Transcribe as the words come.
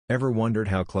Ever wondered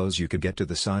how close you could get to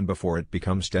the sun before it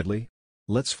becomes deadly?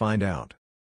 Let's find out.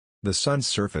 The sun's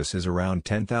surface is around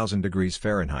 10,000 degrees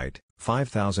Fahrenheit,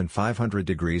 5,500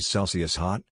 degrees Celsius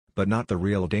hot, but not the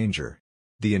real danger.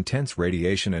 The intense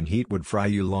radiation and heat would fry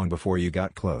you long before you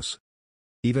got close.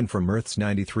 Even from Earth's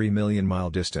 93 million mile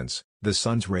distance, the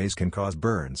sun's rays can cause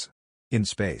burns. In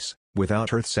space,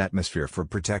 without Earth's atmosphere for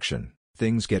protection,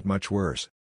 things get much worse.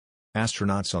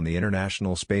 Astronauts on the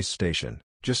International Space Station,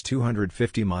 just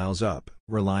 250 miles up,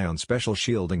 rely on special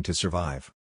shielding to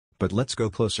survive. But let's go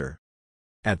closer.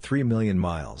 At 3 million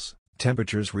miles,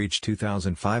 temperatures reach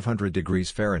 2,500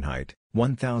 degrees Fahrenheit,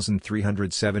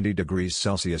 1,370 degrees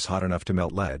Celsius hot enough to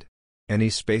melt lead. Any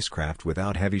spacecraft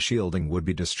without heavy shielding would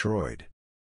be destroyed.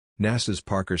 NASA's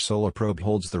Parker Solar Probe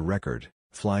holds the record,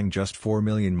 flying just 4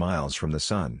 million miles from the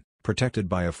sun, protected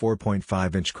by a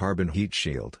 4.5-inch carbon heat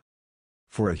shield.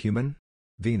 For a human?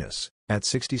 Venus, at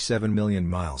 67 million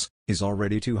miles, is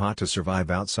already too hot to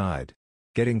survive outside.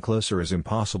 Getting closer is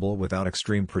impossible without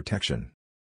extreme protection.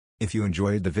 If you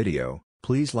enjoyed the video,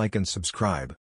 please like and subscribe.